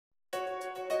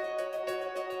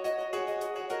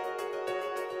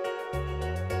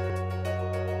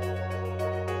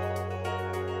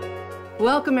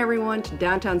Welcome everyone to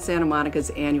Downtown Santa Monica's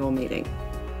annual meeting.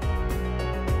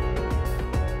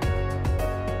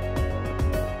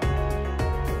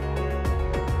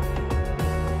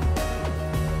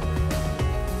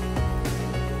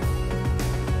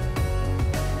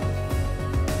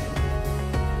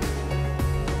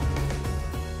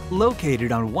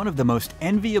 Located on one of the most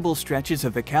enviable stretches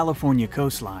of the California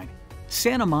coastline,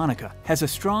 Santa Monica has a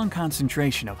strong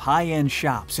concentration of high-end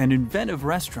shops and inventive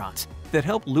restaurants that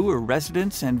help lure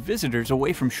residents and visitors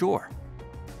away from shore.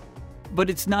 But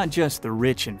it's not just the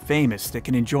rich and famous that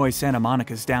can enjoy Santa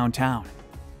Monica's downtown.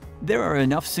 There are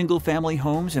enough single-family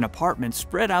homes and apartments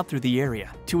spread out through the area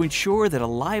to ensure that a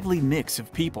lively mix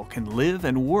of people can live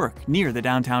and work near the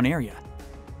downtown area.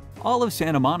 All of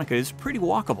Santa Monica is pretty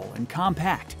walkable and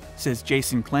compact, says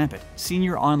Jason Clampett,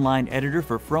 senior online editor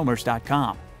for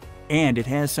Fromers.com. And it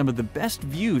has some of the best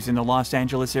views in the Los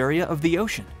Angeles area of the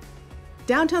ocean.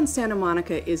 Downtown Santa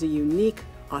Monica is a unique,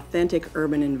 authentic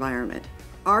urban environment.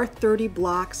 Our 30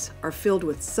 blocks are filled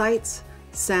with sights,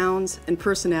 sounds, and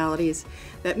personalities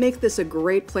that make this a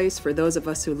great place for those of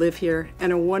us who live here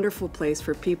and a wonderful place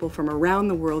for people from around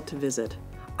the world to visit.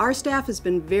 Our staff has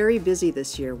been very busy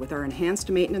this year with our enhanced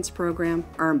maintenance program,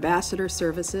 our ambassador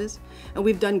services, and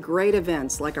we've done great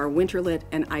events like our Winterlit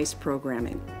and ICE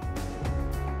programming.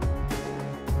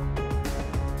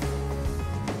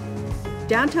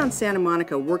 Downtown Santa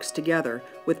Monica works together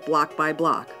with Block by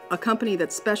Block, a company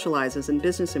that specializes in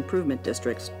business improvement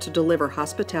districts to deliver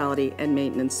hospitality and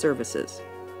maintenance services.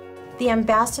 The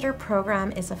Ambassador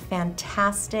program is a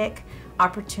fantastic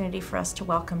opportunity for us to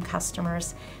welcome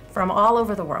customers from all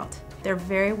over the world. They're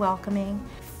very welcoming,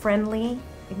 friendly,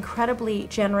 incredibly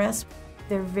generous.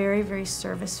 They're very, very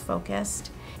service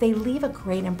focused. They leave a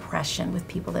great impression with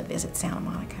people that visit Santa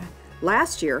Monica.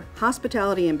 Last year,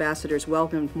 hospitality ambassadors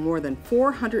welcomed more than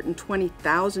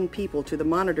 420,000 people to the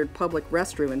monitored public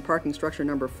restroom in parking structure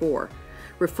number 4,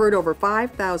 referred over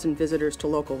 5,000 visitors to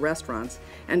local restaurants,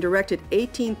 and directed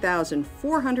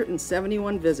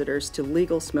 18,471 visitors to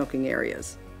legal smoking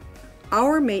areas.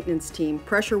 Our maintenance team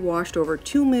pressure washed over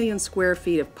 2 million square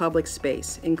feet of public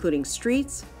space, including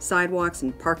streets, sidewalks,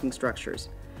 and parking structures.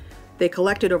 They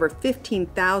collected over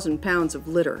 15,000 pounds of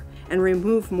litter and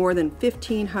removed more than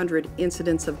 1,500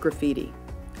 incidents of graffiti.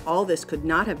 All this could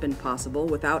not have been possible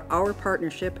without our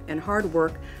partnership and hard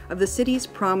work of the city's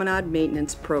Promenade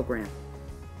Maintenance Program.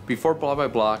 Before Block by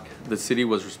Block, the city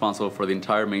was responsible for the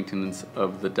entire maintenance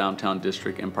of the downtown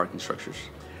district and parking structures.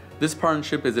 This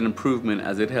partnership is an improvement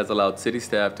as it has allowed city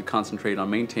staff to concentrate on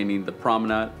maintaining the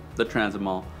promenade, the transit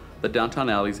mall, the downtown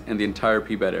alleys, and the entire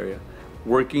PBAD area.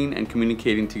 Working and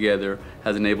communicating together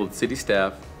has enabled city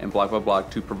staff and Block by Block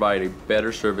to provide a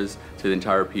better service to the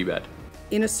entire PBAD.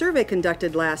 In a survey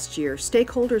conducted last year,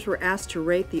 stakeholders were asked to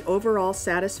rate the overall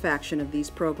satisfaction of these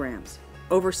programs.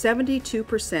 Over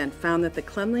 72% found that the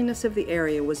cleanliness of the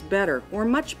area was better or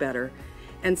much better,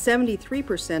 and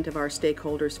 73% of our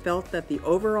stakeholders felt that the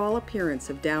overall appearance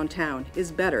of downtown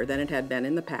is better than it had been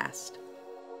in the past.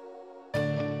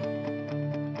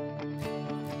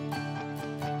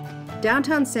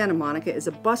 Downtown Santa Monica is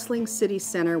a bustling city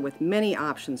center with many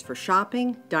options for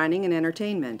shopping, dining, and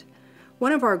entertainment.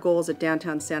 One of our goals at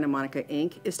Downtown Santa Monica,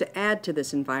 Inc. is to add to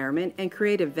this environment and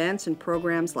create events and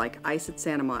programs like ICE at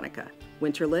Santa Monica,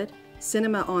 Winterlit,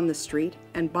 Cinema on the Street,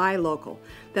 and Buy Local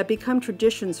that become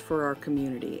traditions for our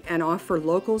community and offer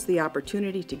locals the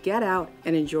opportunity to get out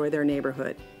and enjoy their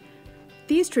neighborhood.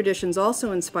 These traditions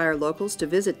also inspire locals to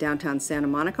visit downtown Santa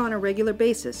Monica on a regular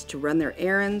basis to run their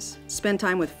errands, spend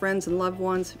time with friends and loved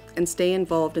ones, and stay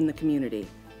involved in the community.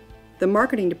 The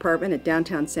marketing department at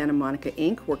Downtown Santa Monica,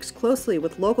 Inc. works closely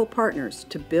with local partners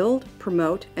to build,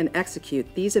 promote, and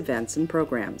execute these events and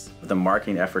programs. The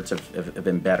marketing efforts have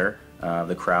been better.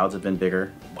 The crowds have been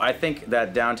bigger. I think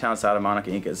that Downtown Santa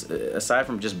Monica, Inc. is, aside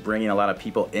from just bringing a lot of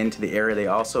people into the area, they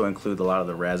also include a lot of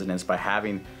the residents by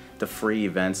having the free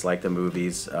events like the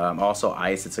movies. Also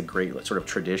ICE, it's a great sort of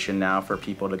tradition now for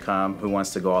people to come who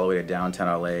wants to go all the way to downtown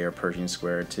LA or Pershing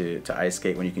Square to ice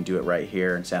skate when you can do it right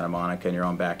here in Santa Monica in your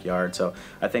own backyard. So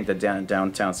I think that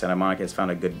downtown Santa Monica has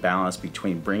found a good balance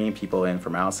between bringing people in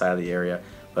from outside of the area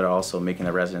but also making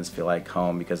the residents feel like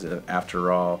home, because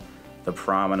after all, the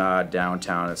promenade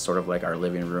downtown is sort of like our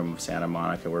living room of Santa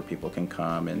Monica, where people can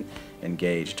come and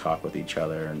engage, talk with each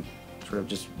other, and sort of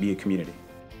just be a community.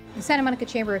 The Santa Monica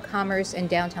Chamber of Commerce and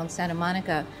downtown Santa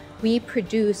Monica, we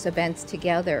produce events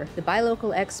together. The Buy Local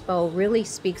Expo really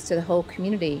speaks to the whole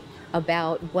community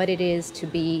about what it is to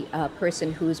be a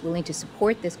person who's willing to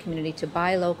support this community, to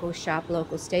buy local, shop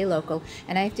local, stay local.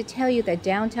 And I have to tell you that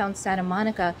downtown Santa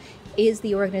Monica is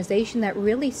the organization that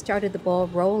really started the ball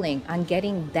rolling on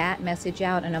getting that message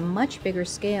out on a much bigger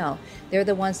scale. They're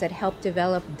the ones that helped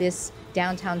develop this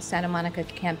Downtown Santa Monica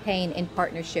campaign in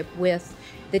partnership with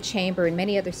the Chamber and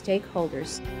many other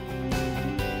stakeholders.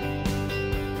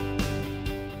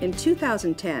 In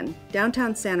 2010,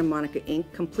 Downtown Santa Monica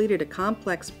Inc. completed a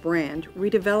complex brand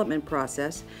redevelopment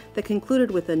process that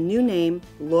concluded with a new name,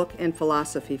 look, and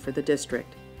philosophy for the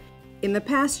district. In the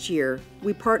past year,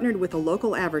 we partnered with a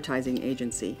local advertising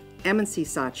agency, M&C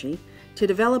Saatchi, to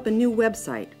develop a new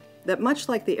website that, much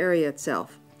like the area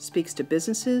itself, speaks to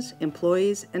businesses,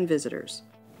 employees, and visitors.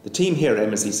 The team here at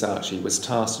M&C Saatchi was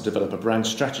tasked to develop a brand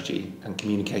strategy and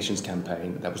communications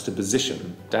campaign that was to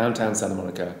position downtown Santa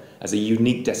Monica as a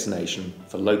unique destination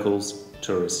for locals,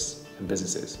 tourists, and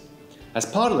businesses. As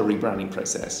part of the rebranding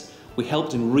process, we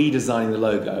helped in redesigning the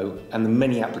logo and the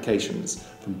many applications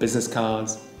from business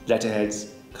cards,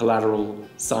 letterheads, collateral,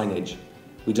 signage.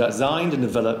 We designed and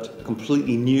developed a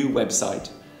completely new website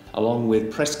along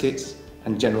with press kits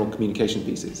and general communication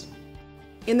pieces.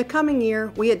 In the coming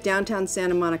year, we at Downtown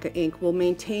Santa Monica Inc. will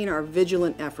maintain our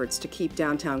vigilant efforts to keep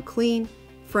downtown clean,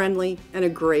 friendly, and a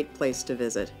great place to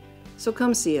visit. So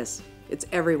come see us. It's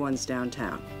everyone's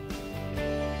downtown.